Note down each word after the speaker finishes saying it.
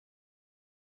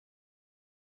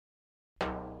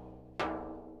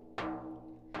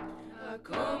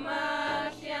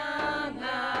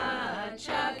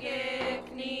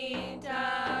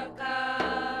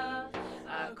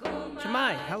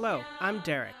Shemai, hello, I'm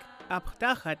Derek.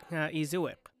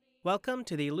 Izuik. Welcome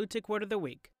to the Alutiiq Word of the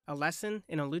Week, a lesson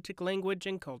in Alutiiq language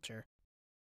and culture.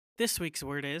 This week's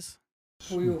word is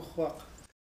Puyuruaq.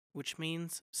 which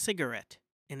means cigarette.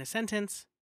 In a sentence,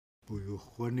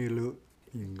 Puyuruan'ilu,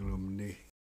 englumni.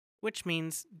 which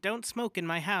means don't smoke in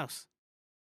my house.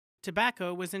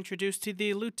 Tobacco was introduced to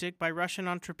the Alutiiq by Russian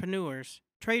entrepreneurs.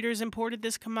 Traders imported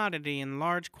this commodity in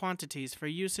large quantities for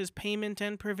use as payment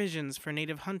and provisions for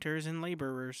native hunters and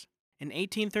laborers. An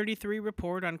 1833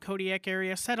 report on Kodiak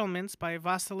area settlements by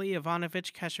Vasily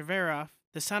Ivanovich Kashavarov,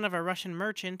 the son of a Russian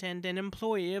merchant and an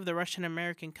employee of the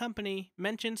Russian-American company,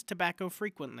 mentions tobacco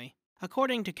frequently.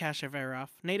 According to Kashavarov,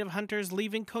 native hunters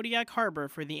leaving Kodiak Harbor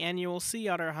for the annual sea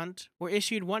otter hunt were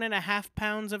issued 1.5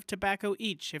 pounds of tobacco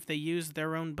each if they used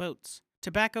their own boats.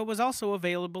 Tobacco was also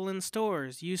available in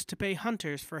stores used to pay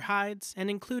hunters for hides and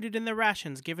included in the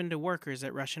rations given to workers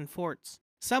at Russian forts.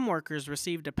 Some workers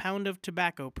received a pound of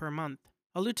tobacco per month.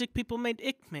 Alutiiq people made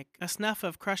ikmik, a snuff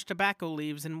of crushed tobacco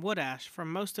leaves and wood ash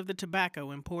from most of the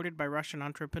tobacco imported by Russian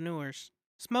entrepreneurs.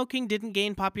 Smoking didn't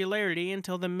gain popularity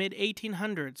until the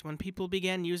mid-1800s when people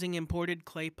began using imported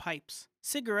clay pipes.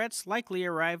 Cigarettes likely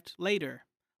arrived later.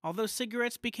 Although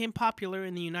cigarettes became popular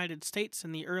in the United States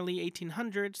in the early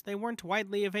 1800s, they weren't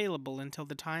widely available until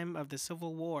the time of the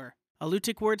Civil War.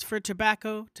 Alutiiq words for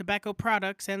tobacco, tobacco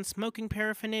products, and smoking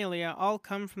paraphernalia all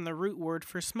come from the root word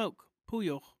for smoke,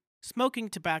 puyuq. Smoking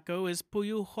tobacco is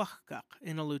Puyuruaq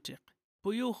in Alutiiq.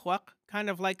 Puyuruaq, kind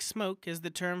of like smoke, is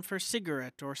the term for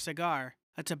cigarette or cigar.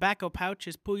 A tobacco pouch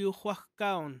is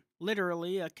Puyuruaqaun,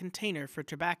 literally a container for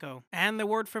tobacco. And the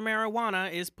word for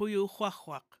marijuana is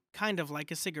Puyuruaq, kind of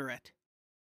like a cigarette.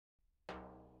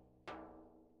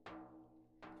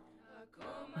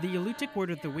 The Alutiiq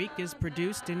Word of the Week is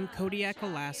produced in Kodiak,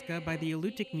 Alaska by the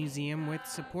Alutiiq Museum with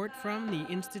support from the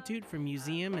Institute for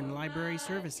Museum and Library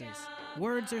Services.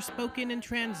 Words are spoken and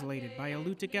translated by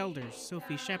Alutiiq elders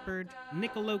Sophie Shepard,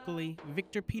 Nick Alokli,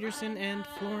 Victor Peterson, and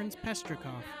Florence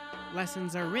Pestrikoff.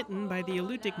 Lessons are written by the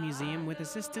Alutiiq Museum with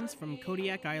assistance from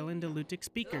Kodiak Island Alutiiq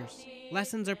speakers.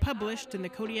 Lessons are published in the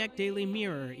Kodiak Daily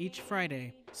Mirror each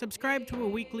Friday. Subscribe to a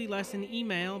weekly lesson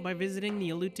email by visiting the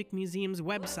Alutiiq Museum's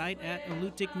website at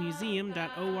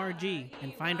alutiiqmuseum.org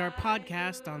and find our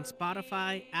podcast on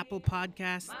Spotify, Apple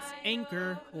Podcasts,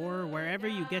 Anchor, or wherever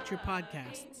you get your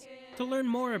podcasts. To learn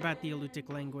more about the Alutiiq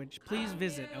language, please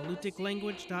visit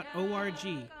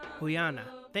alutiiqlanguage.org. Huyana.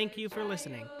 Thank you for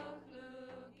listening.